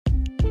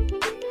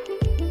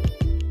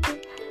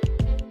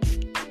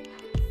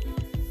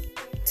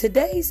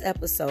Today's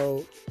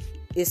episode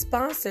is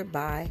sponsored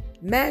by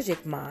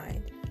Magic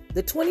Mind,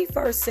 the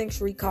 21st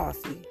century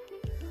coffee,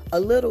 a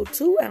little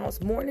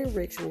 2-ounce morning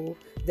ritual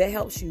that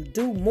helps you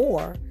do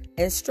more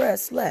and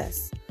stress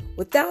less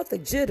without the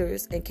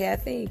jitters and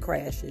caffeine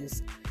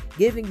crashes,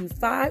 giving you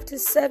 5 to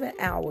 7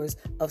 hours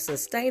of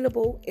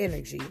sustainable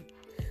energy.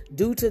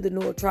 Due to the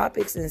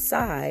nootropics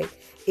inside,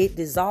 it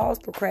dissolves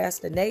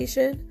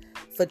procrastination,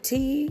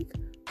 fatigue,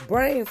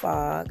 brain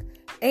fog,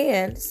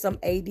 and some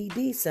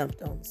ADD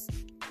symptoms.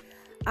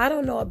 I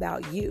don't know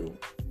about you,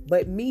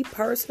 but me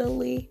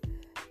personally,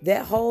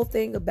 that whole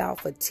thing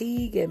about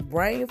fatigue and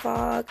brain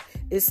fog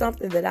is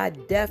something that I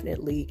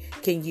definitely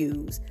can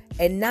use.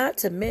 And not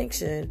to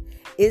mention,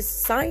 it's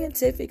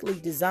scientifically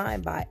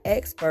designed by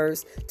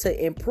experts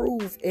to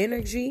improve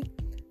energy,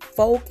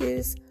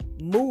 focus,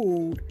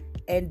 mood,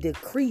 and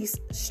decrease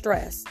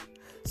stress.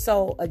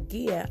 So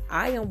again,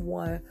 I am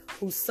one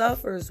who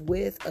suffers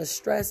with a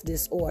stress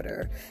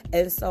disorder.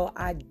 And so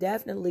I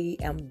definitely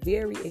am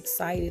very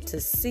excited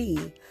to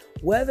see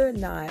whether or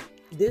not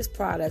this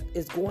product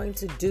is going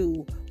to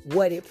do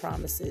what it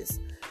promises.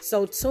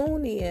 So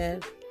tune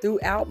in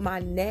throughout my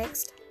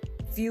next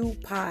few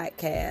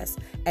podcasts,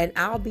 and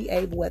I'll be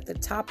able at the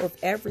top of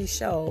every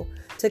show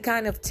to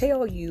kind of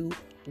tell you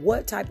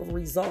what type of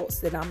results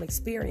that I'm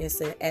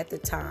experiencing at the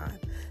time.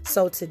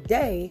 So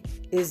today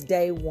is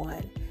day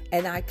 1.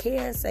 And I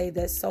can say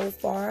that so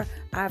far,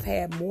 I've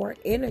had more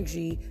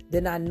energy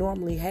than I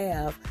normally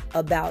have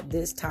about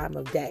this time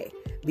of day,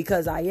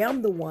 because I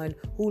am the one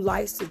who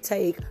likes to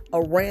take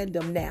a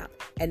random nap.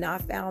 And I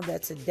found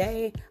that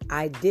today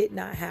I did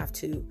not have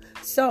to.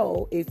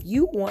 So if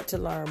you want to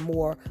learn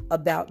more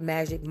about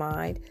Magic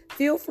Mind,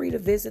 feel free to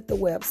visit the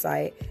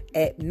website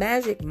at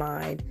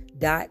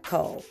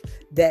magicmind.co.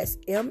 That's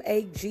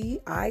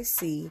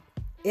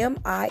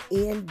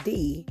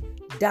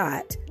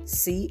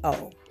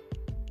MAGICMIND.co.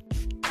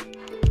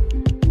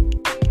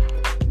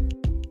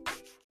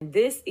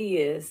 This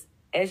is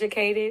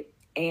Educated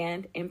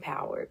and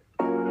Empowered.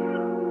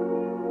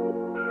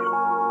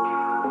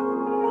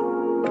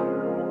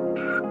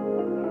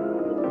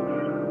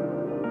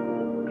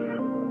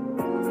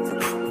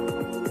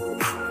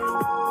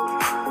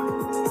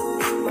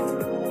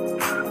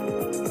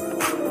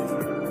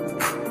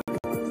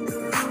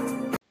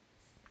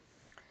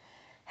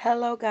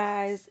 Hello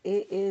guys,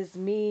 it is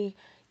me,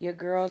 your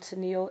girl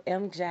Tennille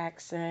M.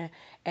 Jackson,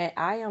 and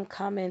I am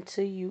coming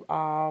to you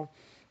all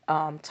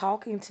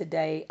talking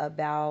today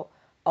about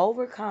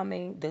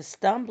overcoming the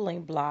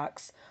stumbling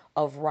blocks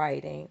of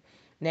writing.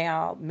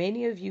 Now,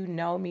 many of you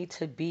know me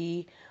to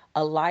be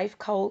a life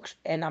coach,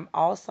 and I'm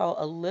also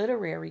a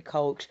literary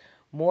coach.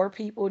 More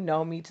people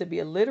know me to be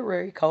a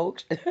literary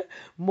coach,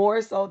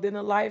 more so than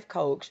a life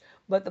coach.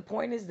 But the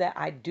point is that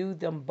I do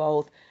them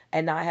both,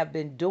 and I have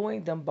been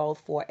doing them both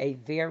for a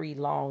very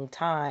long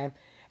time.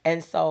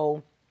 And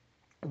so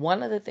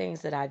one of the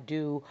things that I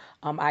do,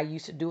 I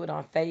used to do it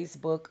on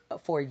Facebook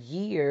for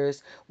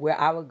years, where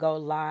I would go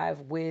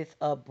live with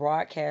a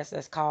broadcast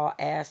that's called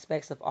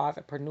Aspects of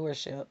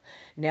Entrepreneurship.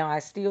 Now, I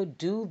still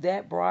do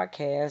that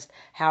broadcast.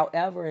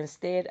 However,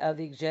 instead of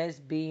it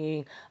just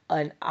being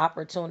an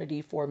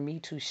opportunity for me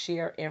to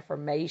share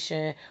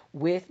information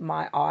with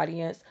my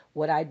audience,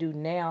 what I do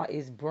now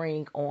is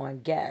bring on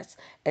guests.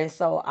 And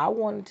so I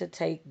wanted to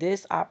take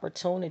this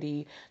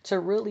opportunity to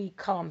really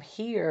come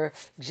here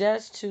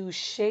just to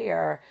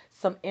share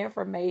some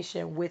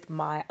information with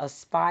my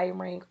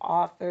aspiring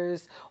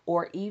authors,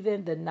 or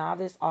even the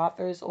novice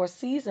authors or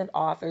seasoned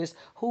authors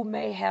who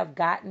may have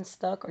gotten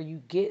stuck, or you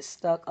get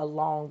stuck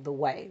along the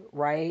way,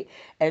 right?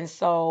 And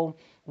so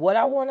what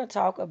I want to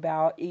talk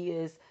about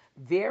is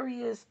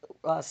various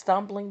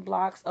stumbling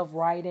blocks of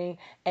writing,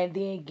 and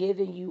then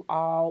giving you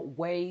all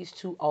ways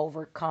to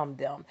overcome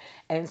them.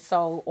 And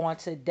so on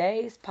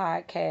today's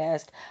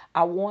podcast,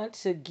 I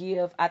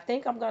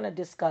think I'm going to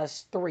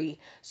discuss 3.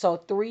 So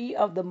 3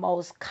 of the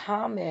most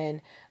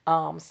common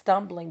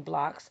stumbling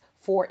blocks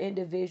for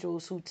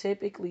individuals who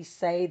typically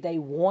say they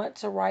want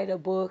to write a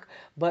book,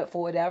 but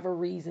for whatever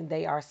reason,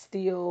 they are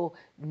still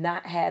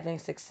not having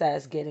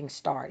success getting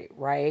started,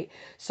 right?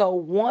 So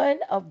one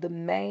of the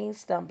main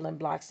stumbling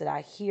blocks that I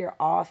hear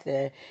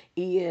often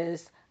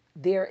is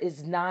there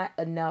is not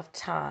enough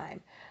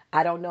time.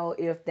 I don't know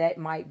if that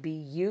might be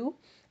you.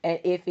 And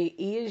if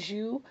it is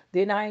you,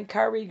 then I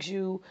encourage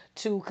you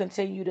to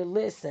continue to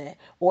listen.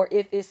 Or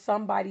if it's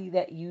somebody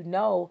that you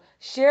know,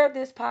 share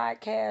this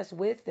podcast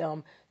with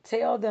them.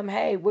 Tell them,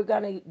 hey, we're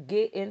going to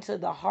get into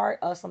the heart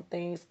of some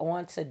things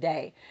on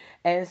today.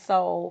 And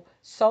so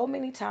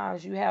many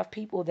times you have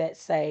people that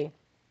say,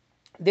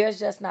 there's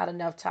just not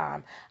enough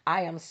time.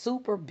 I am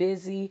super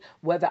busy,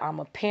 whether I'm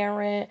a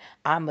parent,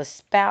 I'm a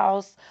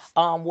spouse,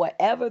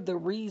 whatever the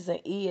reason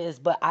is,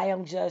 but I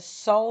am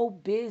just so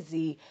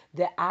busy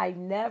that I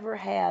never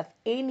have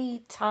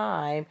any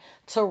time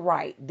to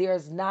write.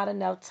 There's not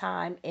enough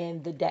time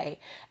in the day.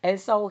 And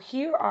so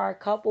here are a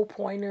couple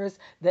pointers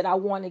that I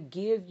want to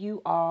give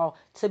you all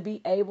to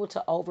be able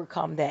to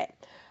overcome that.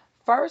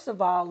 First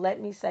of all,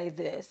 let me say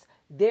this.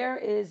 There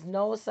is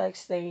no such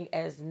thing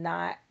as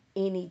not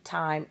any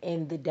time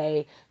in the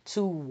day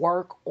to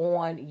work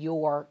on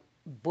your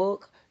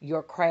book,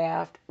 your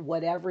craft,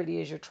 whatever it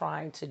is you're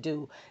trying to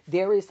do.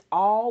 There is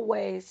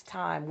always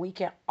time. We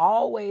can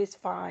always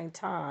find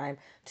time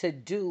to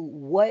do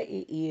what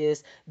it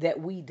is that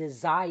we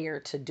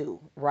desire to do,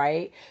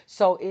 right?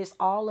 So it's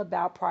all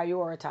about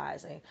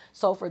prioritizing.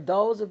 So for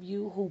those of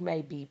you who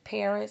may be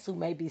parents, who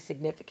may be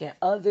significant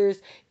others,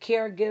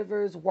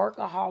 caregivers,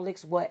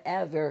 workaholics,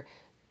 whatever,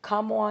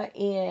 come on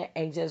in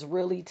and just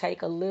really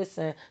take a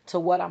listen to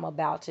what I'm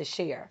about to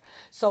share.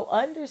 So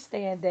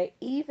understand that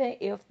even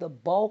if the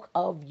bulk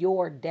of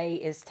your day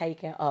is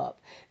taken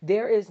up,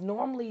 there is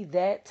normally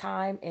that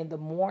time in the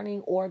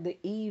morning or the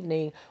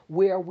evening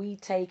where we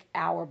take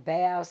our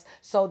baths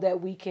so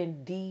that we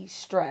can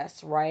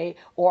de-stress, right?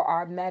 Or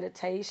our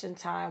meditation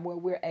time where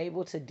we're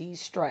able to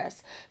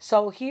de-stress.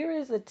 So here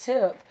is a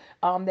tip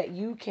that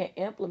you can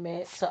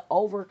implement to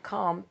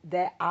overcome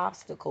that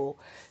obstacle.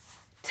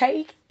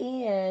 Take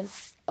in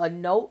a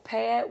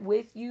notepad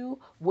with you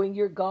when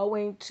you're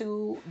going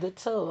to the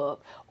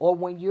tub or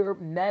when you're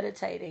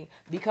meditating,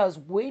 because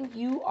when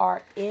you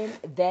are in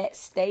that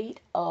state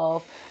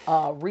of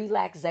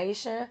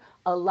relaxation,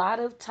 a lot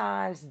of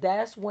times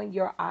that's when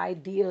your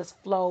ideas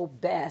flow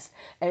best.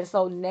 And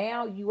so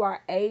now you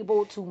are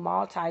able to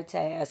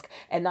multitask.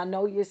 And I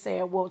know you're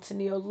saying, well,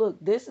 Tennille, look,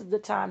 this is the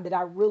time that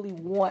I really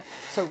want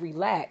to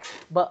relax.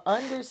 But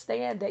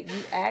understand that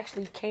you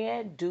actually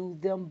can do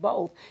them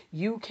both.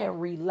 You can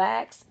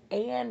relax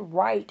and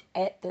write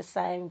at the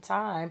same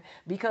time,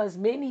 because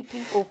many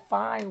people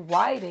find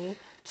writing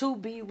to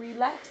be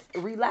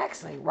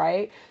relaxing,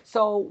 right?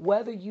 So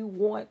whether you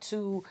want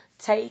to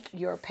take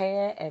your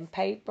pen and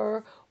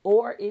paper,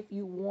 or if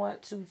you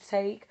want to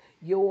take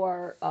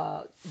your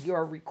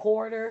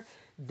recorder,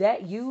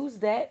 that use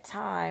that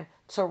time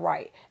to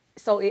write.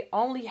 So it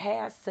only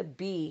has to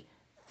be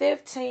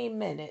 15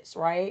 minutes,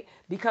 right?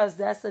 Because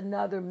that's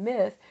another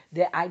myth,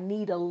 that I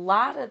need a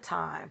lot of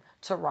time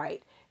to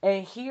write.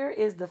 And here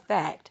is the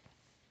fact: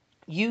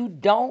 you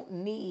don't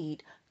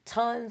need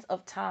tons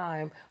of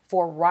time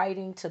for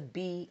writing to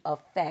be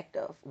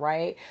effective,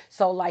 right?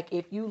 So, like,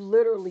 if you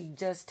literally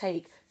just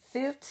take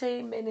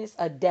 15 minutes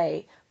a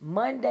day,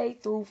 Monday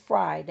through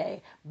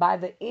Friday, by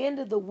the end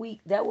of the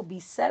week, that will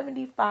be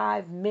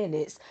 75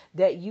 minutes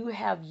that you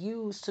have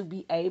used to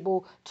be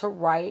able to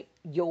write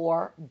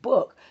your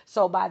book.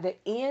 So, by the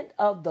end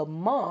of the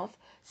month,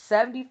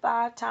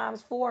 75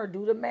 times 4,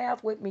 do the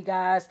math with me,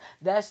 guys.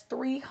 That's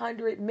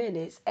 300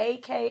 minutes,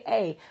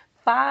 aka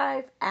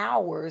 5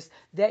 hours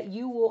that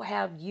you will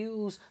have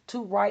used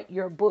to write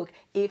your book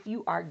if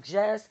you are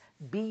just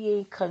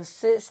being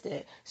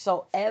consistent.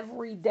 So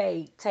every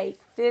day,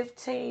 take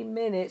 15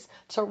 minutes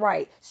to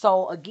write.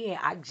 So again,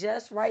 I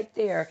just right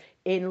there,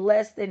 in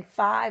less than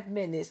 5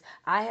 minutes,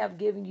 I have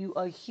given you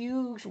a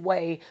huge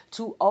way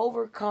to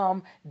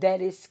overcome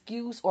that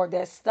excuse or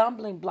that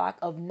stumbling block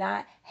of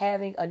not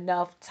having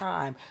enough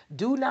time.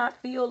 Do not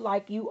feel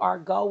like you are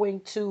going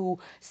to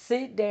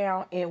sit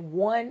down in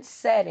one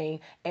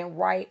setting and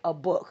write a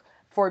book.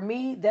 For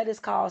me, that is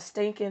called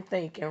stinking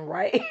thinking,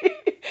 right?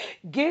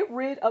 Get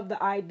rid of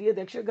the idea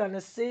that you're going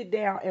to sit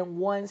down in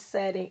one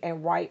setting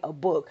and write a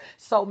book.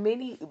 So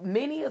many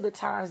of the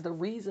times, the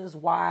reasons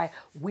why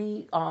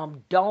we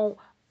don't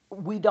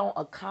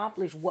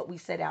accomplish what we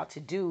set out to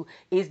do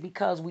is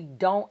because we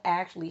don't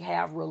actually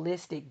have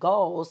realistic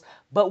goals,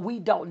 but we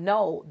don't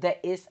know that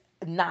it's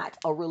not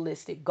a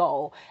realistic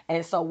goal.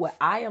 And so what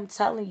I am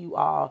telling you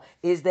all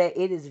is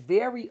that it is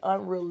very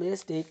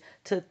unrealistic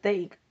to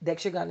think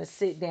that you're going to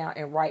sit down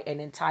and write an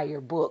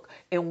entire book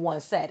in one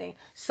setting.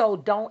 So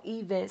don't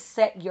even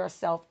set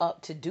yourself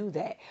up to do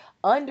that.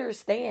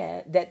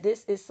 Understand that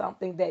this is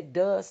something that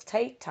does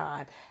take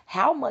time.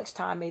 How much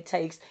time it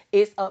takes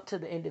is up to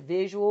the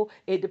individual.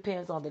 It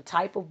depends on the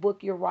type of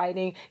book you're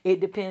writing.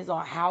 It depends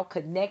on how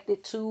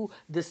connected to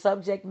the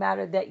subject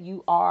matter that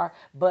you are.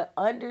 But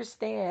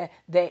understand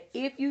that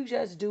if you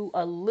just do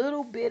a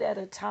little bit at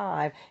a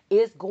time,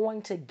 it's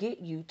going to get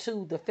you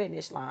to the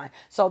finish line.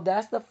 So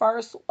that's the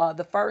first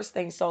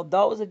thing. So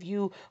those of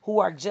you who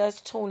are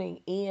just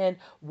tuning in,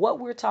 what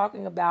we're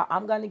talking about,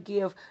 I'm going to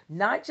give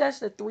not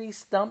just the three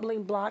stumbling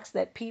blocks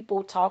that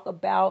people talk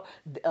about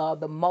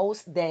the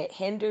most that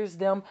hinders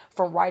them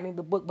from writing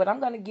the book, but I'm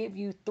going to give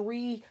you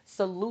three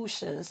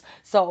solutions.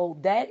 So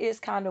that is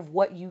kind of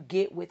what you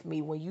get with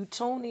me when you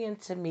tune in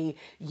to me.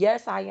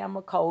 Yes, I am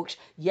a coach.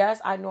 Yes,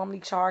 I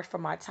normally charge for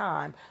my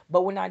time,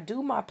 but when I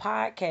do my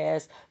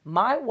podcast,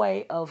 my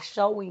way of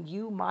showing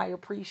you my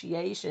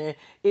appreciation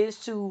is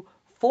to,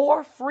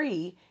 for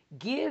free,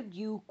 give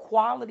you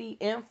quality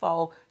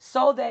info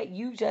so that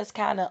you just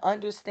kind of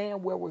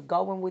understand where we're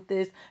going with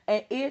this.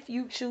 And if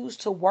you choose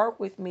to work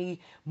with me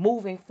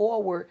moving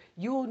forward,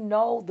 you'll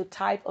know the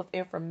type of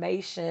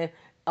information,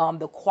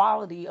 the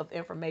quality of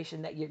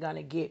information that you're going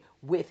to get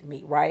with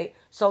me, right?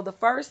 So the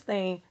first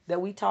thing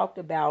that we talked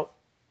about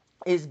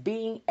is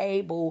being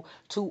able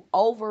to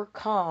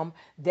overcome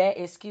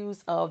that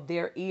excuse of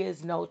there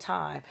is no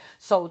time.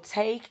 So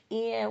take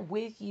in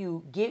with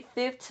you, get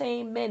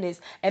 15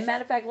 minutes. And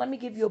matter of fact, let me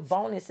give you a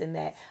bonus in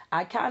that.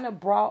 I kind of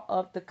brought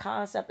up the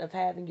concept of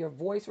having your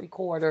voice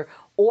recorder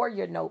or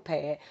your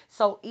notepad.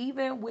 So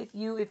even with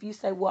you, if you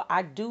say, well,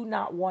 I do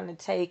not want to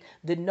take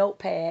the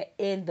notepad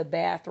in the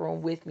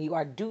bathroom with me, or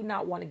I do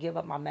not want to give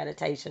up my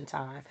meditation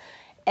time,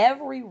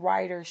 every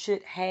writer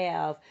should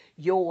have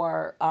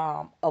your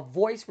a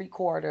voice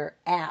recorder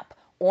app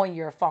on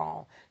your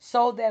phone,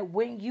 so that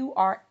when you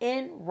are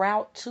en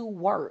route to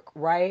work,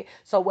 right?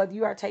 So whether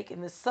you are taking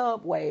the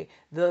subway,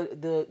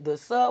 the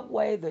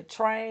subway, the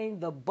train,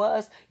 the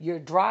bus, you're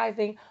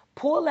driving,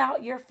 pull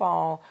out your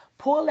phone,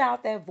 pull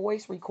out that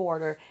voice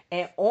recorder,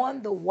 and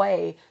on the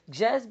way,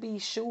 just be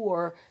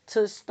sure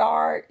to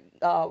start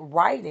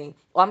writing.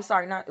 I'm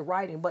sorry, not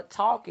writing, but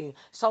talking.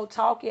 So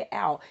talk it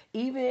out.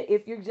 Even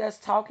if you're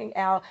just talking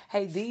out,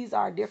 hey, these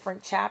are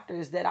different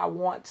chapters that I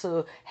want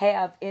to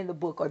have in the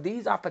book, or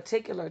these are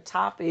particular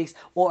topics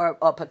or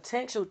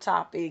potential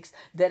topics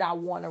that I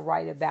want to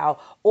write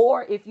about.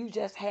 Or if you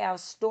just have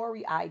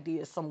story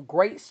ideas, some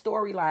great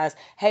storylines.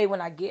 Hey,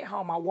 when I get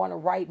home, I want to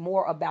write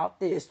more about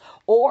this.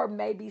 Or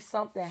maybe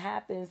something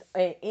happens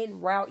and en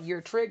route,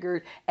 you're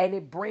triggered, and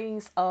it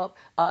brings up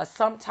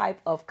some type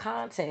of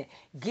content.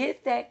 Get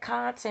that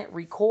content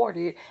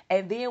recorded,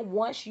 and then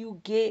once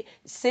you get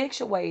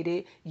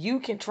situated,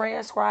 you can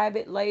transcribe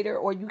it later,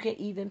 or you can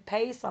even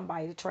pay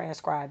somebody to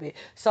transcribe it.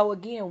 So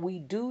again, we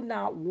do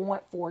not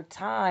want for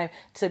time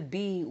to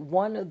be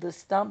one of the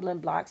stumbling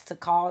blocks to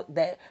cause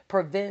that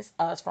prevents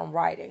us from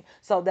writing.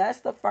 So that's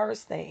the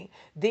first thing.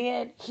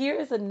 Then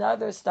here's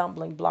another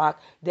stumbling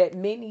block that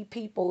many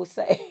people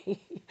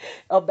say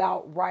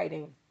about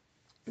writing: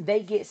 they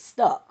get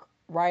stuck,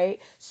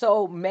 right?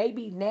 So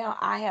maybe now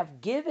I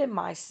have given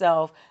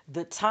myself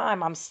the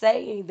time. I'm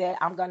saying that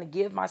I'm going to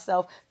give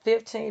myself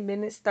 15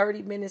 minutes,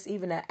 30 minutes,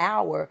 even an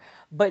hour.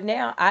 But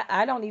now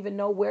I don't even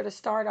know where to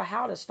start or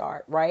how to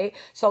start, right?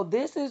 So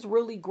this is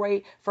really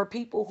great for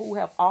people who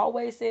have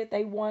always said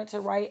they wanted to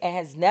write and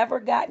has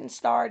never gotten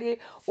started,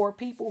 or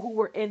people who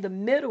were in the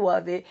middle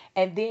of it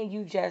and then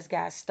you just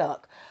got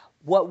stuck.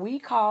 What we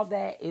call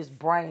that is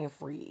brain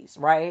freeze,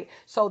 right?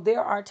 So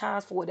there are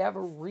times, for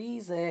whatever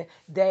reason,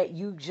 that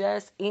you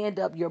just end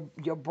up, your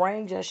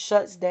brain just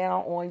shuts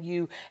down on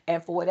you,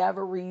 and for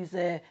whatever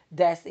reason,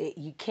 that's it.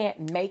 You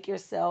can't make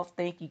yourself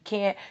think. You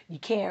can't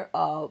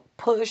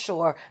push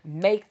or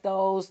make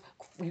those.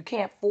 You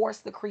can't force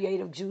the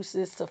creative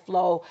juices to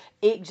flow.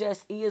 It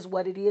just is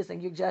what it is,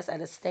 and you're just at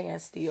a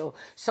standstill.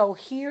 So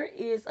here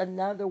is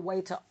another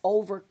way to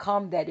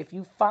overcome that. If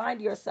you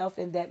find yourself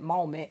in that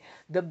moment,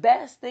 the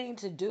best thing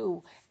to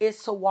do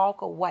is to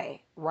walk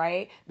away,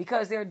 right?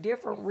 Because there are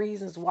different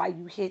reasons why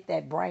you hit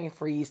that brain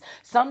freeze.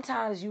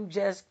 Sometimes you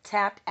just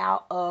tapped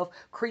out of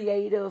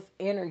creative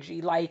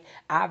energy. Like,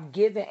 I've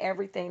given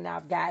everything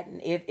I've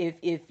gotten.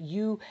 If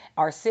you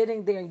are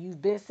sitting there and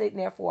you've been sitting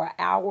there for an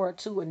hour or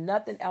two and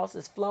nothing else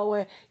is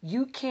flowing,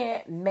 you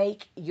can't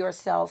make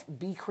yourself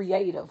be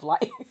creative.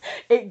 Like,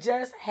 it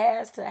just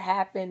has to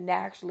happen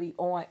naturally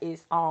on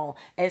its own.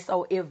 And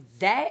so if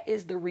that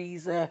is the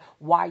reason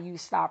why you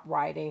stop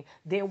writing,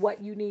 then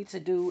what you need to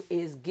do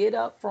is get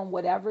up from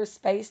whatever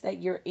space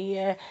that you're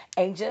in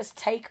and just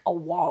take a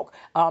walk.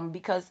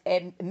 Because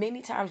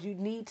many times you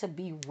need to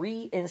be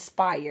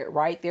re-inspired,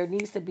 right? There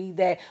needs to be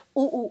that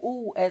ooh, ooh,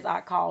 ooh, as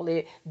I call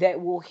it,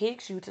 that will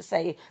hit you to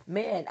say,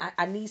 man,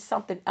 I need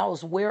something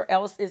else. Where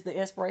else is the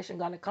inspiration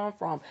going to come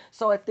from?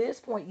 So at this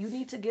point, you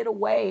need to get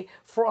away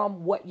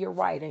from what you're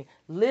writing.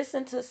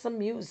 Listen to some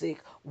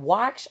music,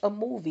 watch a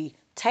movie,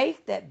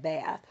 take that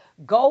bath,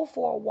 go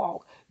for a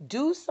walk,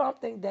 do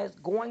something that's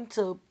going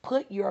to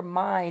put your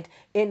mind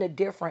in a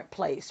different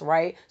place,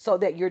 right? So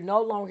that you're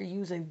no longer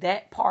using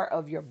that part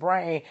of your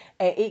brain,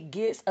 and it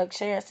gets a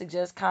chance to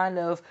just kind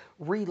of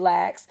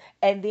relax,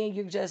 and then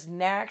you're just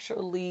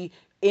naturally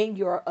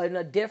in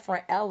a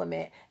different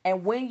element.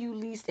 And when you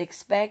least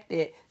expect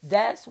it,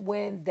 that's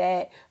when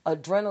that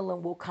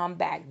adrenaline will come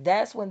back.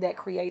 That's when that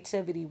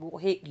creativity will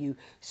hit you.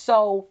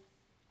 So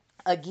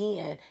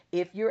again,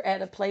 if you're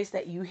at a place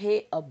that you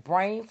hit a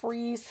brain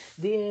freeze,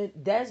 then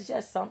that's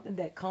just something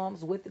that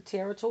comes with the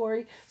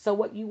territory. So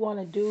what you want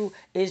to do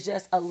is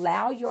just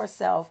allow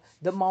yourself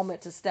the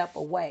moment to step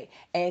away.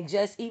 And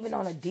just even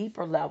on a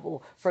deeper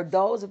level, for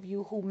those of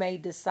you who may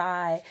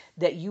decide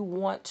that you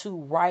want to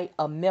write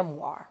a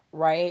memoir,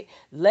 right?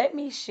 Let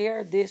me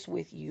share this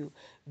with you.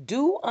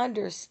 Do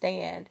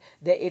understand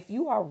that if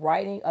you are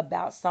writing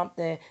about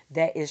something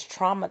that is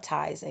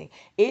traumatizing,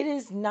 it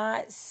is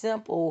not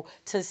simple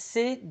to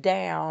sit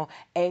down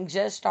and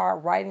just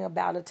start writing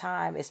about a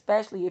time,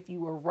 especially if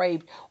you were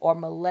raped or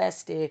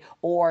molested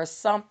or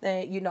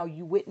something,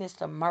 you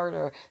witnessed a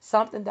murder,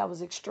 something that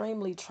was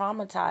extremely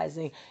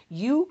traumatizing.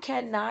 You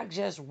cannot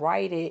just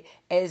write it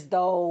as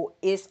though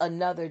it's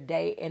another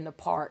day in the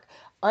park.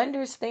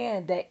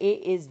 Understand that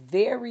it is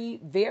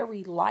very,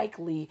 very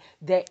likely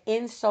that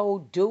in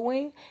so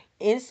doing,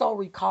 in so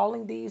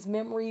recalling these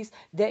memories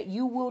that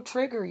you will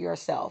trigger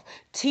yourself.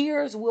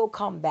 Tears will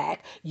come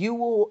back.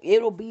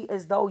 It'll be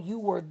as though you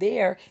were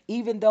there,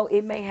 even though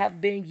it may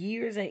have been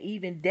years and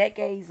even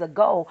decades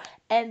ago.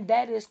 And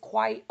that is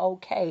quite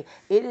okay.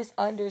 It is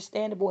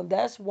understandable. And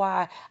that's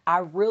why I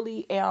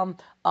really am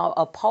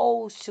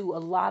opposed to a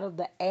lot of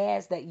the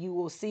ads that you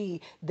will see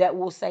that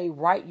will say,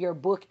 write your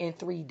book in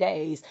 3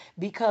 days,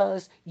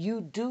 because you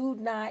do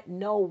not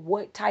know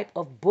what type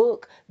of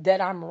book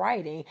that I'm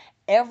writing.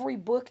 Every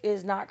book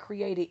is not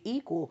created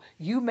equal.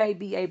 You may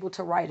be able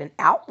to write an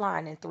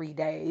outline in 3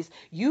 days.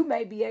 You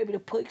may be able to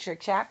put your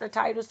chapter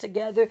titles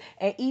together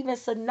and even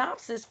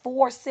synopsis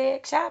for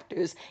said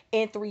chapters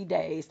in 3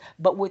 days.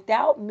 But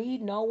without me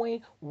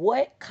knowing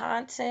what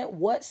content,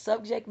 what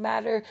subject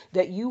matter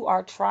that you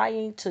are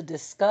trying to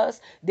discuss,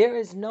 there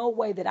is no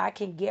way that I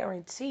can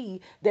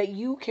guarantee that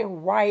you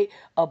can write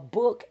a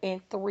book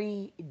in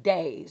 3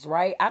 days,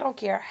 right? I don't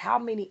care how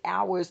many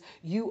hours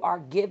you are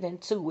given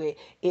to it.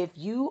 If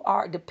you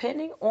are,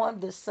 depending on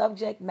the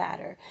subject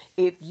matter,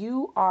 if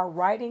you are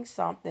writing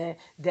something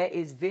that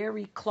is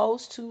very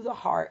close to the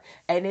heart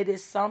and it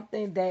is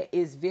something that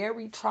is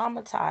very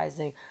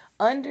traumatizing,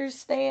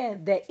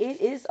 understand that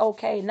it is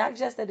okay. Not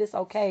just that it's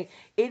okay,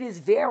 it is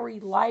very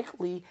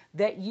likely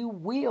that you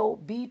will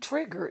be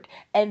triggered.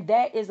 And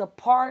that is a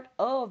part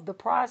of the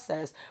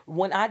process.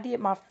 When I did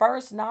my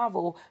first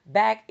novel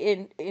back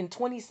in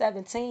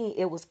 2017,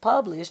 it was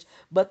published.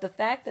 But the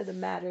fact of the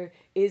matter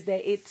is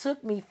that it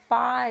took me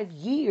 5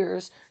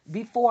 years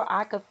before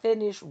I could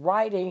finish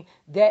writing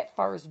that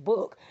first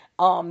book.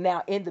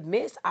 Now in the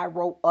midst, I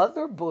wrote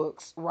other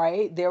books,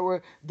 right? There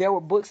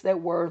were books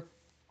that were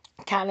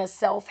kind of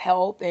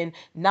self-help and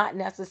not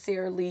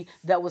necessarily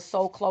that was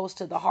so close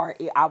to the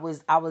heart. I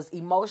was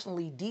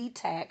emotionally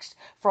detached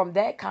from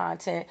that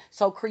content,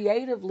 so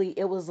creatively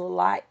it was a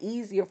lot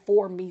easier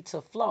for me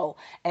to flow.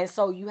 And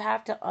so you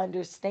have to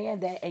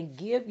understand that and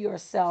give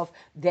yourself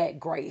that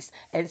grace.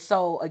 And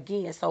so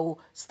again, so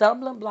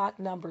stumbling block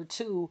number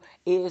 2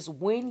 is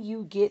when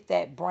you get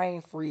that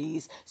brain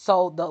freeze.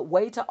 So the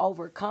way to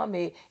overcome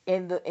it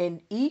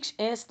in each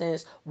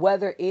instance,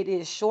 whether it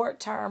is short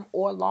term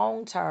or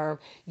long term,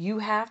 you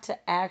have to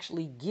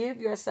actually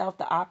give yourself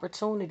the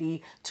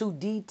opportunity to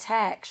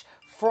detach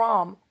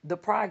from the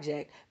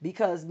project,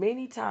 because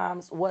many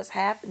times what's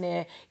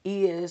happening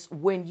is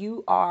when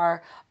you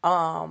are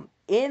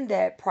in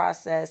that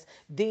process,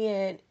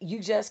 then you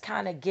just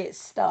kind of get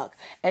stuck.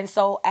 And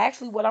so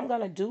actually what I'm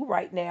going to do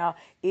right now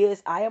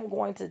is I am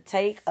going to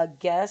take a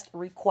guest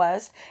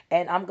request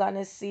and I'm going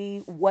to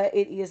see what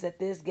it is that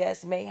this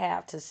guest may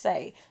have to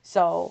say.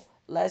 So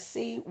let's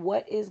see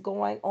what is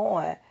going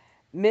on.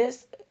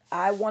 Miss,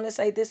 I want to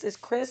say this is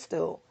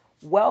Crystal.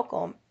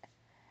 Welcome.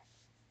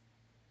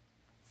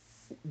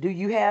 Do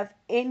you have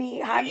any,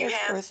 hi, Miss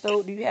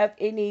Crystal, do you have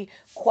any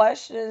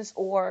questions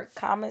or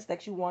comments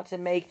that you want to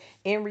make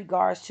in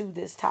regards to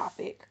this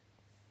topic?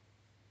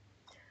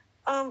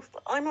 I'm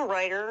a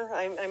writer.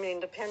 I'm an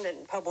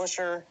independent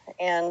publisher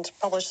and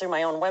publish through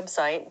my own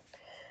website,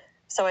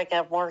 so I can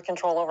have more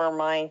control over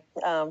my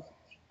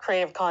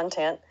creative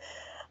content.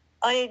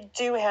 I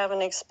do have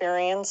an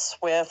experience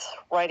with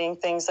writing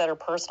things that are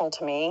personal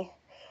to me.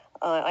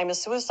 I'm a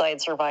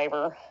suicide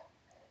survivor.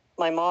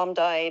 My mom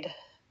died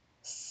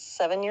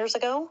 7 years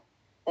ago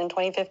in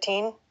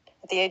 2015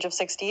 at the age of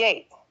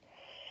 68.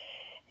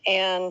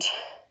 And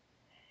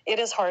it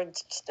is hard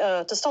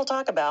to still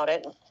talk about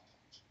it.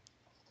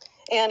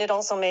 And it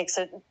also makes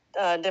it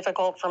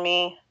difficult for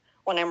me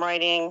when I'm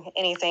writing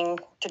anything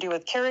to do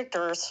with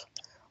characters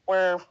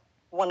where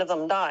one of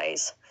them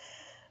dies.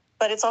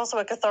 But it's also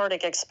a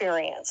cathartic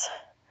experience.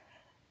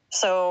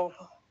 So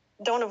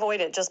don't avoid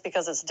it just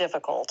because it's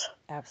difficult.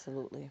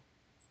 Absolutely.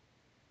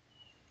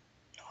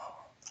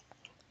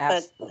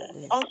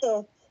 Absolutely. But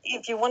also,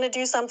 if you want to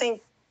do something,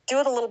 do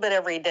it a little bit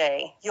every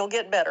day. You'll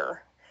get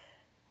better.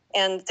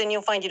 And then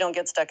you'll find you don't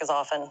get stuck as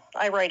often.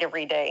 I write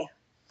every day,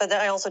 but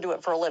I also do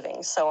it for a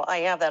living. So I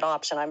have that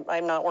option.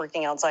 I'm not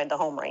working outside the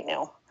home right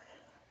now.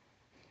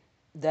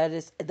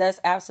 That's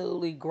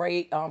absolutely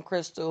great,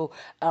 Crystal.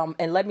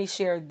 And let me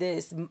share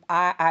this.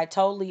 I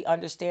totally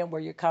understand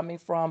where you're coming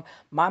from.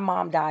 My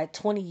mom died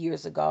 20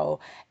 years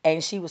ago,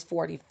 and she was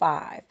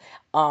 45.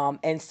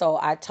 And so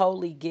I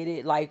totally get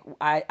it. Like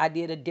I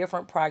did a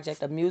different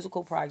project, a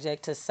musical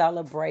project to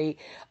celebrate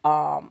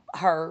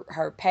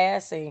her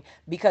passing,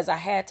 because I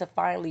had to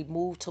finally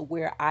move to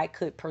where I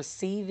could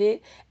perceive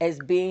it as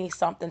being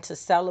something to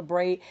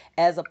celebrate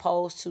as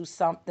opposed to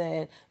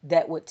something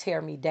that would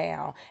tear me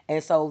down.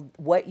 And so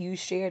what you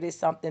shared is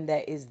something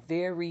that is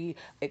very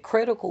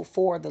critical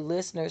for the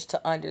listeners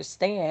to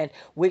understand,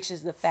 which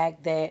is the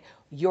fact that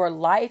your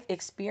life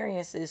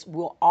experiences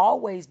will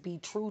always be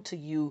true to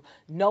you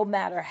no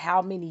matter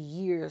how many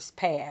years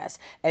pass.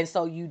 And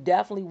so you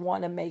definitely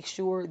want to make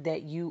sure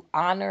that you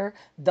honor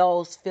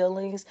those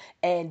feelings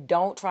and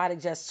don't try to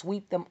just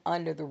sweep them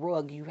under the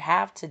rug. You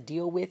have to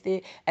deal with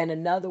it. And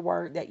another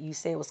word that you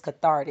said was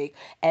cathartic,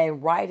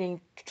 and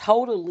writing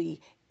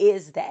totally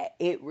is that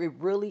it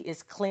really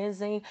is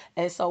cleansing.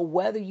 And so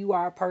whether you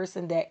are a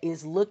person that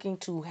is looking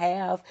to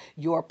have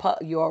your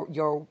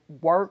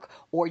work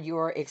or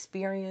your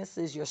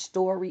experiences, your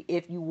story,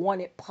 if you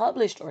want it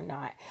published or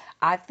not,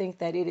 I think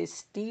that it is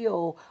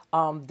still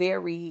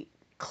very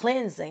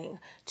cleansing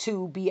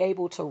to be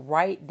able to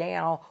write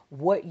down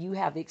what you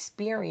have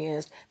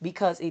experienced,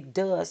 because it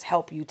does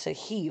help you to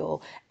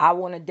heal. I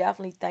want to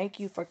definitely thank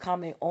you for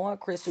coming on,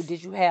 Crystal.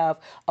 Did you have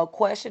a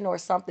question or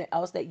something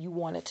else that you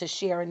wanted to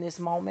share in this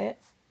moment?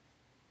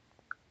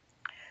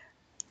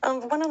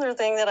 One other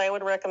thing that I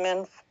would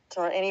recommend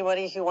to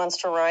anybody who wants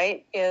to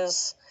write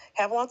is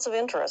have lots of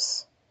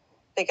interests,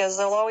 because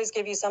they'll always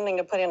give you something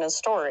to put in a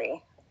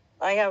story.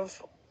 I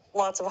have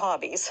lots of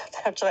hobbies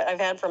that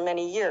I've had for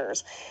many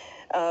years: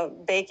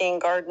 baking,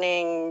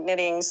 gardening,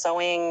 knitting,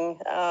 sewing,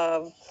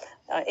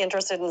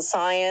 interested in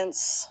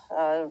science,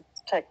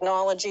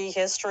 technology,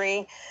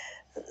 history.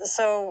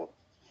 So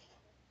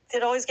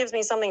it always gives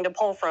me something to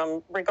pull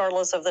from,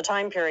 regardless of the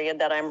time period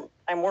that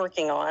I'm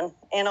working on,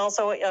 and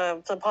also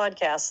the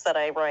podcasts that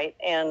I write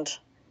and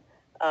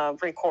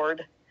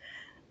record.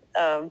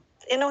 And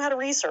know how to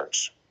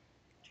research.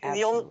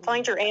 You'll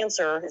find Absolutely. your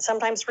answer.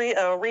 Sometimes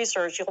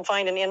research, you'll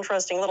find an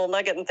interesting little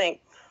nugget and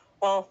think,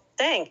 well,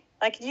 dang,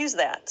 I could use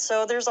that.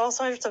 So there's all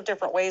sorts of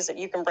different ways that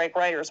you can break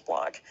writer's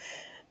block.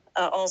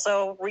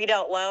 Also, read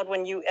out loud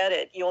when you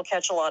edit. You'll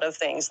catch a lot of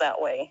things that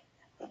way.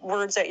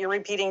 Words that you're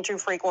repeating too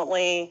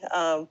frequently.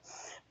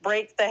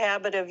 Break the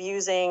habit of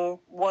using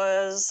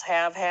was,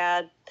 have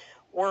had,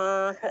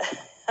 were,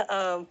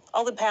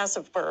 all the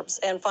passive verbs,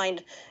 and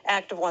find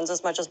active ones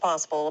as much as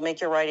possible to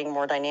make your writing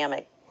more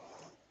dynamic.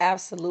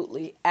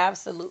 Absolutely,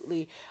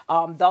 absolutely.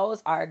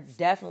 Those are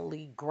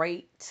definitely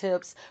great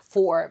tips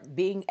for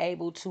being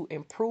able to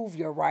improve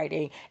your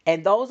writing,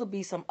 and those will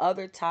be some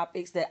other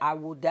topics that I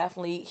will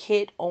definitely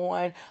hit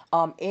on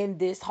in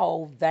this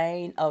whole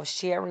vein of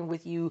sharing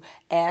with you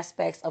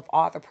aspects of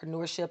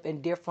entrepreneurship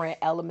and different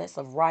elements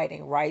of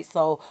writing. Right.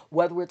 So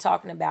whether we're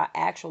talking about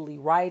actually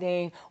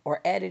writing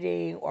or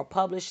editing or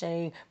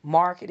publishing,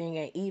 marketing,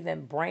 and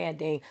even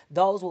branding,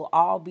 those will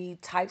all be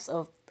types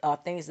of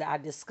things that I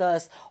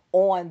discuss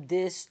on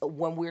this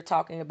when we're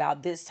talking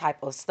about this type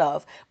of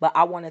stuff. But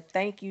I want to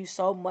thank you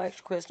so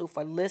much, Crystal,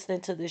 for listening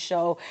to the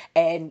show.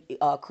 And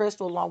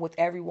Crystal, along with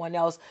everyone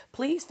else,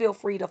 please feel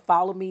free to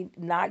follow me,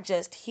 not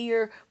just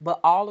here, but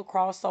all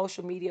across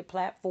social media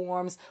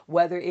platforms,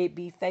 whether it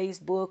be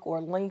Facebook or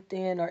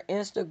LinkedIn or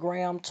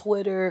Instagram,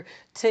 Twitter,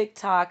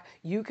 TikTok.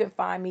 You can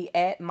find me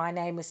at My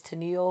Name is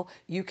Tennille.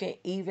 You can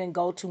even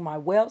go to my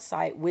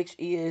website, which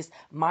is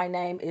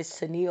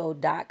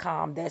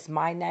mynameistennille.com. That's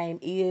my name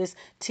is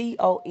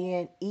TONEAL.com.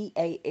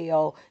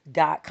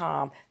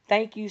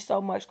 Thank you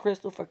so much,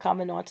 Crystal, for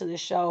coming onto the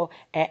show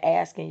and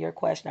asking your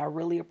question. I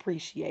really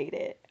appreciate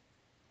it.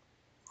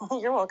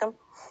 You're welcome.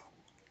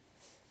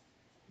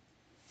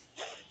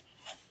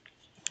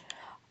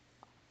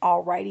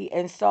 Alrighty,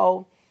 and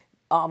so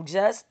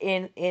just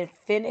in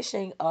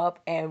finishing up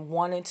and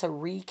wanting to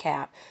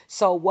recap,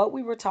 so what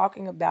we were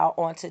talking about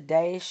on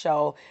today's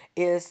show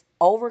is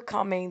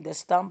overcoming the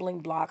stumbling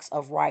blocks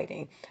of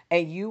writing.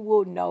 And you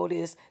will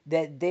notice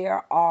that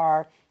there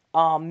are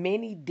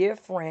many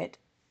different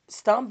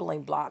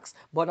stumbling blocks.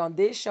 But on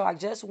this show, I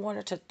just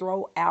wanted to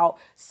throw out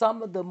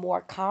some of the more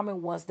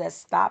common ones that's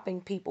stopping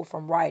people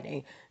from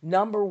writing.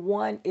 Number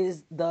one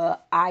is the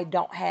I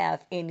don't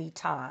have any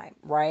time,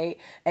 right?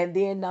 And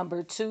then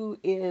number two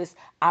is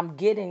I'm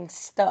getting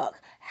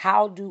stuck.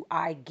 How do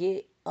I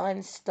get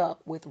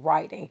unstuck with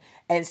writing?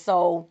 And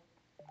so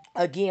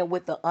again,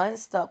 with the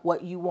unstuck,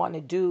 what you want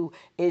to do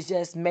is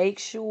just make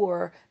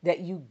sure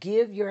that you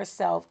give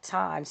yourself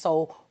time.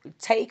 So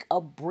take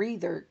a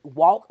breather,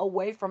 walk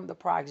away from the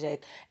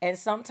project. And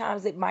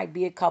sometimes it might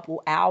be a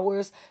couple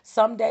hours.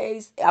 Some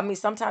days, I mean,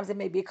 sometimes it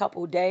may be a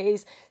couple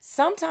days.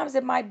 Sometimes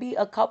it might be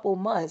a couple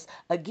months.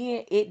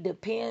 Again, it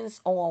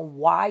depends on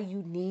why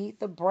you need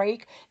the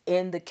break.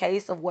 In the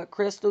case of what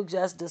Crystal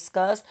just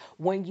discussed,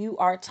 when you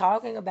are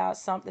talking about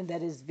something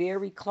that is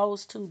very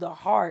close to the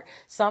heart,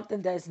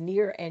 something that's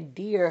near and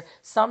dear,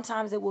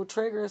 sometimes it will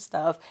trigger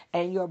stuff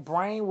and your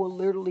brain will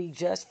literally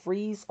just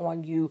freeze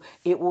on you.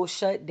 It will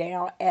shut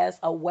down as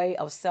a way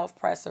of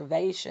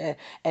self-preservation.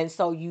 And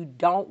so you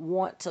don't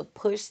want to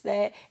push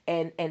that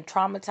and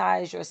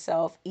traumatize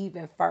yourself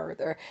even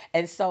further.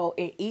 And so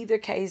in either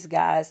case,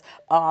 guys,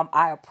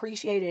 I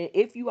appreciate it.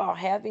 If you all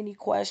have any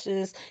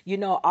questions,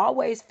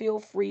 always feel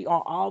free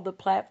on all the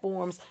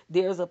platforms.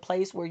 There's a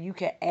place where you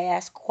can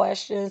ask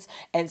questions.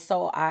 And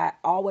so I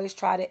always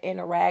try to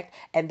interact.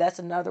 And that's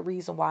another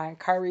reason why I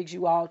encourage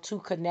you all to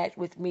connect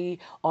with me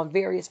on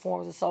various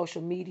forms of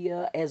social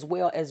media as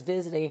well as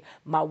visiting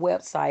my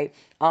website.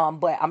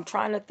 But I'm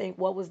trying to think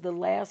what was the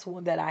last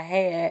one that I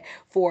had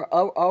for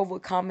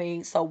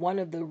overcoming. So one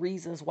of the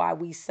reasons why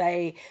we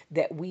say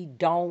that we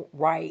don't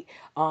write,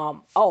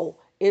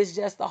 it's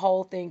just the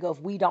whole thing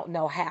of we don't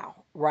know how,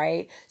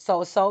 right?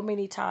 So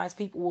many times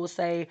people will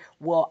say,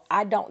 well,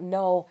 I don't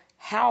know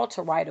how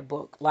to write a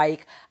book.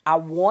 Like I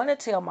want to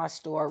tell my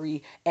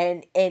story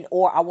and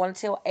or I want to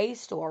tell a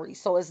story.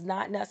 So it's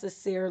not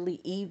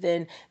necessarily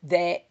even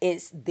that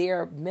it's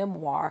their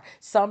memoir.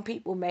 Some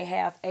people may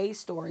have a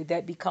story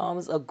that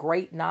becomes a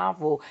great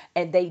novel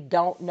and they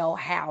don't know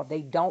how.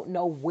 They don't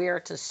know where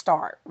to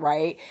start,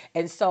 right?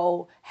 And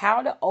so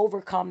how to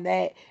overcome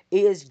that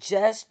is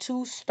just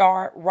to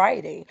start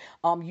writing.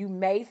 You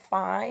may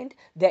find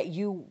that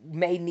you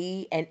may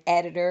need an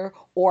editor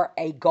or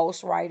a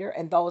ghostwriter,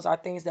 and those are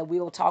things that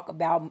we'll talk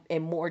about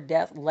in more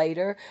depth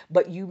later.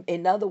 But you,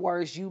 in other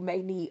words, you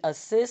may need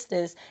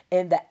assistance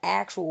in the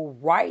actual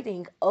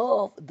writing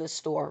of the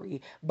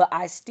story. But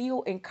I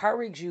still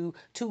encourage you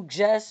to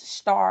just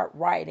start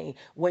writing.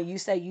 When you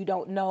say you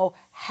don't know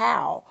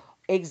how,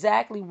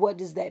 exactly what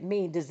does that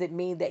mean? Does it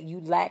mean that you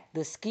lack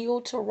the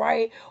skill to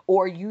write,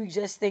 or you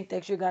just think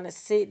that you're going to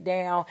sit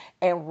down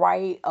and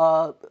write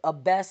a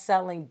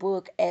best-selling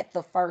book at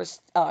the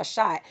first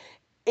shot?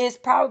 It's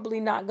probably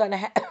not going to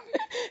happen.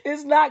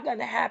 It's not going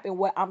to happen.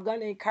 What I'm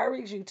going to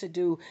encourage you to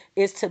do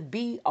is to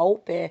be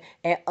open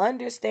and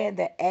understand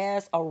that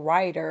as a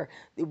writer,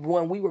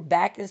 when we were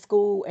back in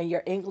school and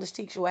your English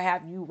teacher would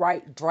have you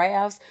write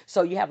drafts,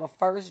 so you have a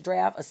first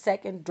draft, a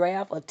second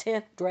draft, a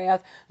 10th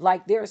draft.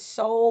 Like there's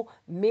so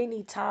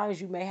many times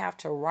you may have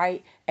to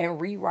write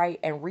and rewrite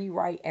and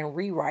rewrite and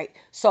rewrite.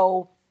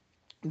 So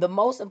the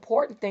most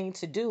important thing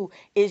to do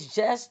is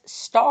just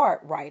start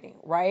writing,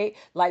 right?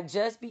 Like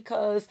just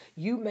because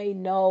you may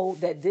know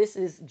that this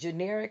is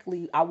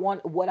generically I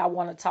want what I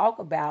want to talk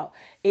about,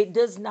 it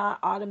does not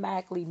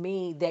automatically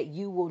mean that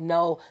you will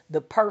know the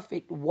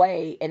perfect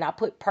way, and I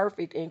put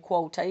perfect in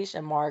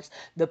quotation marks,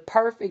 the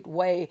perfect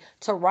way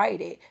to write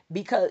it,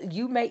 because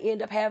you may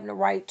end up having to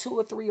write two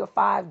or three or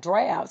five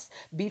drafts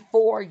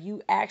before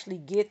you actually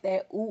get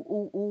that ooh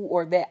ooh ooh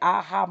or that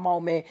aha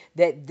moment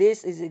that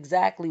this is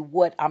exactly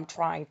what I'm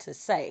trying to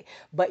say.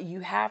 But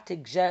you have to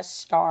just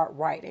start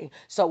writing.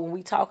 So when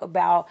we talk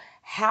about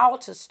how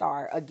to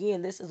start,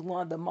 again, this is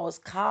one of the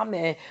most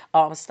common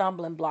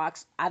stumbling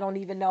blocks. I don't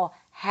even know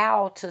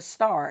how to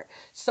start.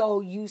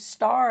 So you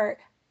start,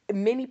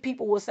 many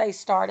people will say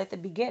start at the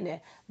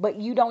beginning, but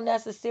you don't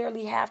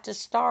necessarily have to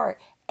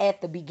start at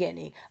the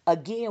beginning.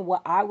 Again,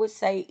 what I would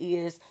say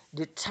is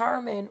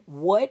determine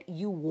what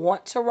you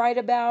want to write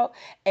about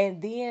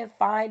and then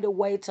find a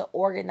way to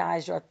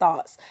organize your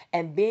thoughts.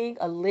 And being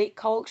a lit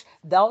coach,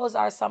 those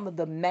are some of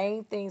the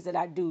main things that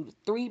I do.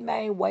 Three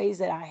main ways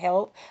that I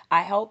help. I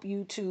help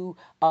you to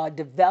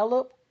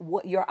develop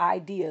what your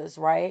ideas,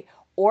 right?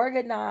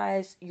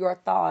 Organize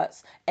your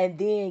thoughts and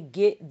then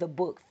get the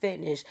book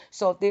finished.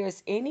 So if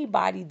there's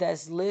anybody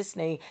that's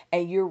listening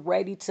and you're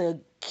ready to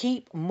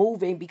keep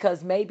moving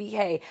because maybe,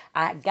 hey,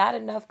 I got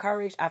enough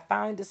courage, I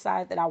finally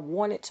decided that I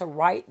wanted to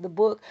write the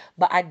book,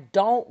 but I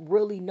don't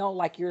really know,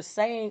 like you're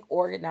saying,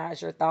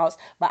 organize your thoughts,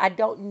 but I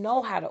don't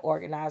know how to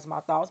organize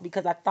my thoughts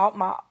because I thought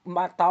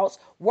my thoughts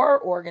were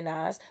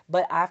organized,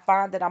 but I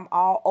find that I'm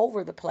all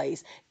over the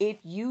place.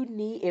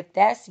 If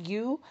that's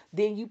you,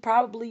 then you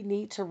probably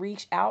need to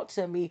reach out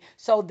to me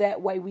so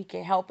that way we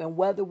can help. And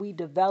whether we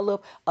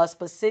develop a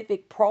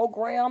specific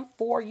program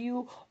for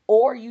you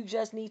or you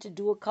just need to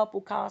do a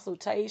couple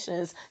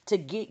consultations to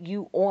get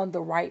you on the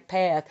right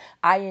path,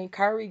 I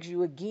encourage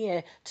you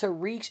again to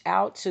reach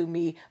out to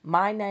me.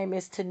 My name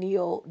is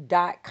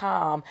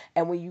Tennille.com.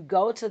 And when you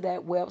go to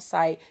that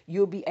website,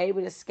 you'll be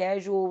able to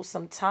schedule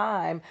some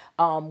time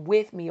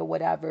with me or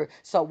whatever.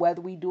 So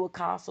whether we do a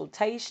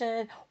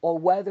consultation or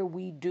whether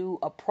we do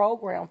a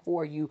program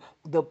for you,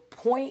 the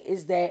point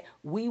is that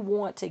we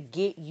want to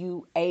get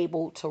you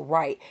able to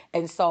write.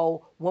 And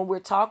so when we're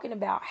talking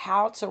about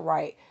how to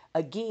write,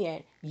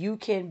 again, you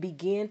can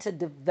begin to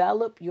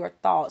develop your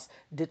thoughts,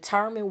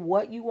 determine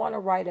what you want to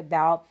write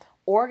about,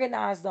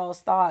 organize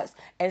those thoughts,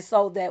 and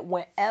so that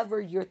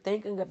whenever you're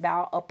thinking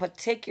about a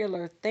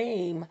particular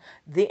theme,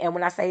 and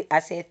when I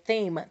said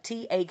theme,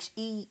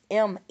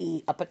 THEME,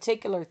 a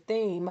particular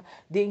theme,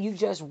 then you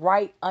just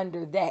write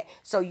under that.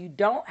 So you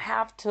don't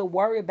have to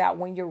worry about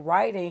when you're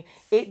writing,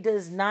 it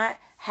does not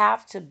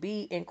have to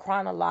be in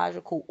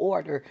chronological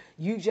order.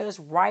 You just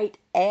write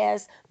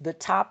as the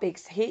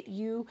topics hit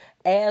you,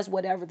 as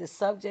whatever the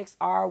subjects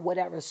are,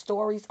 whatever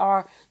stories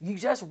are, you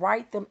just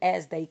write them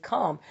as they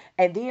come.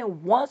 And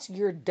then once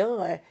you're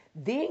done,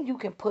 then you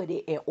can put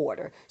it in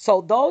order.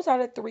 So those are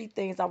the three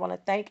things. I want to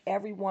thank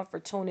everyone for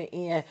tuning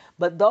in.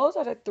 But those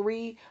are the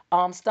three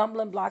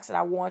stumbling blocks that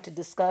I want to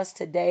discuss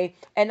today.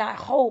 And I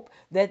hope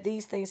that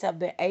these things have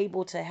been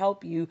able to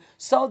help you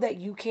so that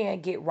you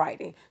can get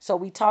writing. So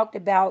we talked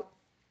about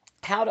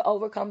how to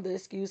overcome the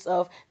excuse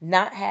of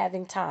not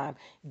having time.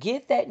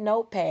 Get that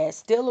notepad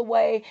still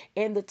away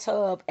in the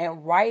tub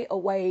and write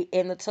away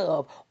in the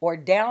tub, or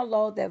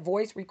download that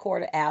voice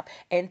recorder app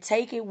and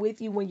take it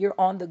with you when you're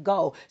on the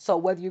go. So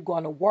whether you're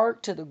going to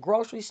work, to the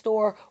grocery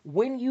store,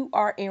 when you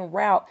are en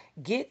route,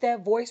 get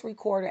that voice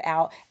recorder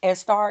out and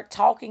start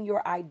talking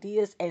your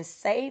ideas and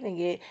saving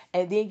it,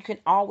 and then you can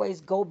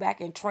always go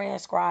back and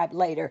transcribe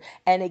later.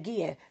 And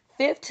again,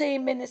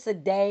 15 minutes a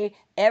day,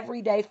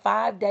 every day,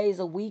 5 days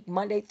a week,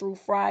 Monday through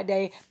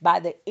Friday. By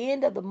the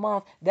end of the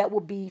month, that will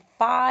be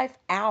 5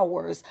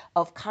 hours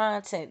of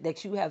content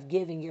that you have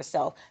given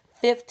yourself.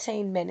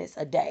 15 minutes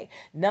a day.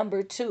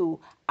 Number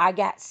two, I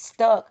got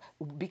stuck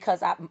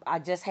because I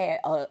just had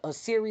a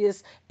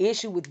serious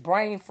issue with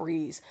brain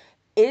freeze.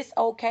 It's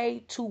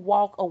okay to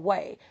walk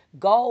away.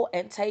 Go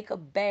and take a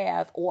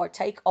bath or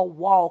take a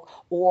walk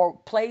or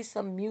play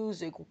some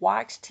music,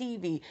 watch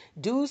TV,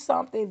 do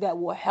something that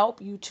will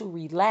help you to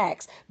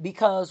relax,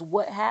 because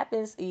what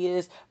happens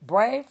is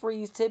brain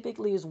freeze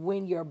typically is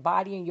when your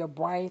body and your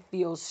brain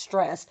feels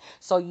stressed.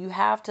 So you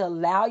have to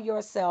allow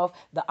yourself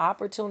the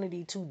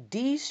opportunity to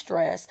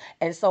de-stress.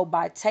 And so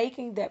by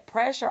taking that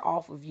pressure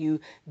off of you,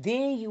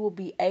 then you will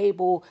be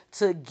able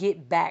to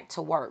get back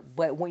to work.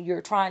 But when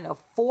you're trying to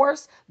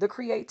force the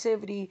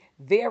creativity,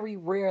 very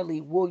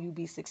rarely will you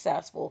be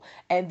successful.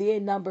 And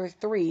then number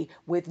three,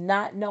 with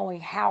not knowing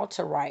how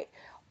to write,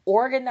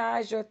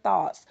 organize your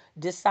thoughts,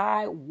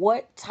 decide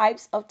what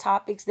types of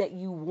topics that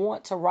you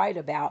want to write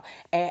about,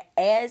 and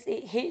as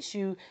it hits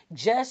you,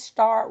 just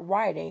start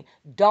writing.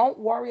 Don't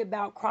worry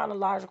about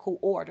chronological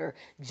order,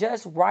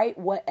 just write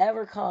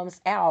whatever comes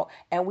out,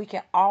 and we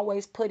can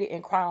always put it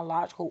in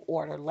chronological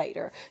order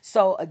later.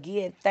 So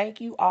again,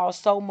 thank you all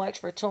so much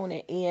for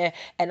tuning in,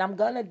 and I'm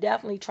gonna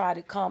definitely try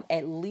to come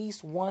at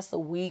least once a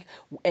week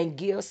and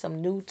give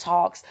some new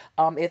talks.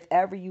 If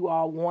ever you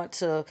all want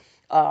to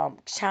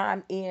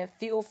chime in,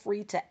 feel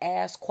free to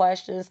ask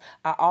questions.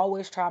 I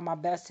always try my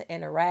best to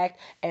interact,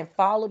 and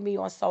follow me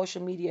on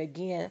social media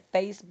again: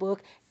 Facebook,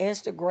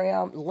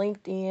 Instagram,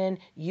 LinkedIn,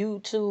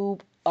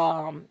 YouTube.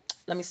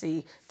 Let me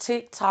see,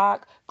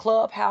 TikTok,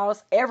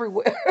 Clubhouse,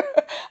 everywhere.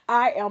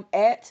 I am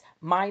at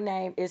My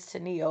Name is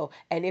Tennille.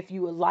 And if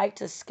you would like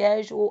to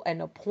schedule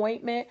an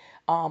appointment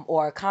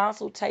or a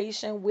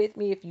consultation with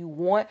me, if you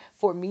want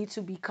for me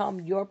to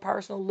become your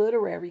personal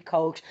literary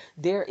coach,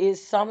 there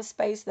is some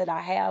space that I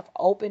have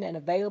open and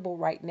available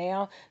right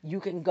now.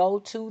 You can go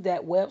to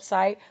that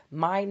website.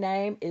 My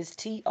name is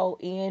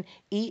TONEAL.com.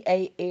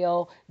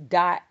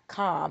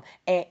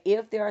 And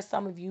if there are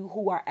some of you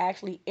who are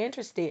actually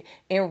interested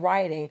in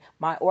writing,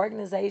 my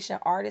organization,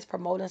 Artists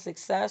Promoting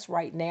Success,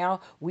 right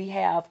now, we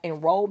have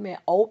enrollment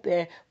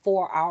open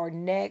for our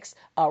next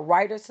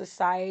Writer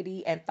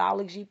Society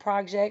anthology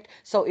project.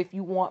 So if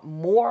you want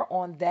more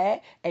on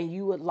that and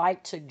you would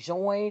like to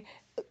join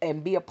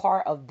and be a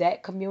part of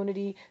that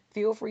community,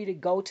 feel free to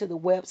go to the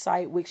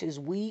website, which is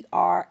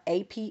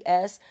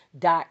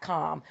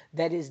weareaps.com.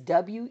 That is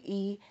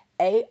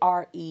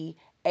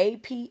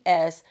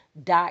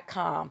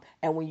WEAREAPS.com.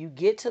 And when you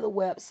get to the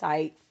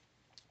website,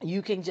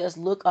 you can just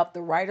look up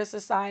the Writer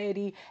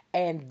Society,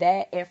 and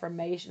that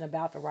information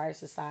about the Writer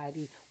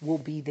Society will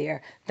be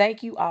there.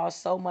 Thank you all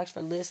so much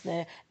for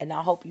listening, and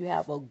I hope you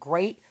have a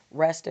great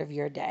rest of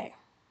your day.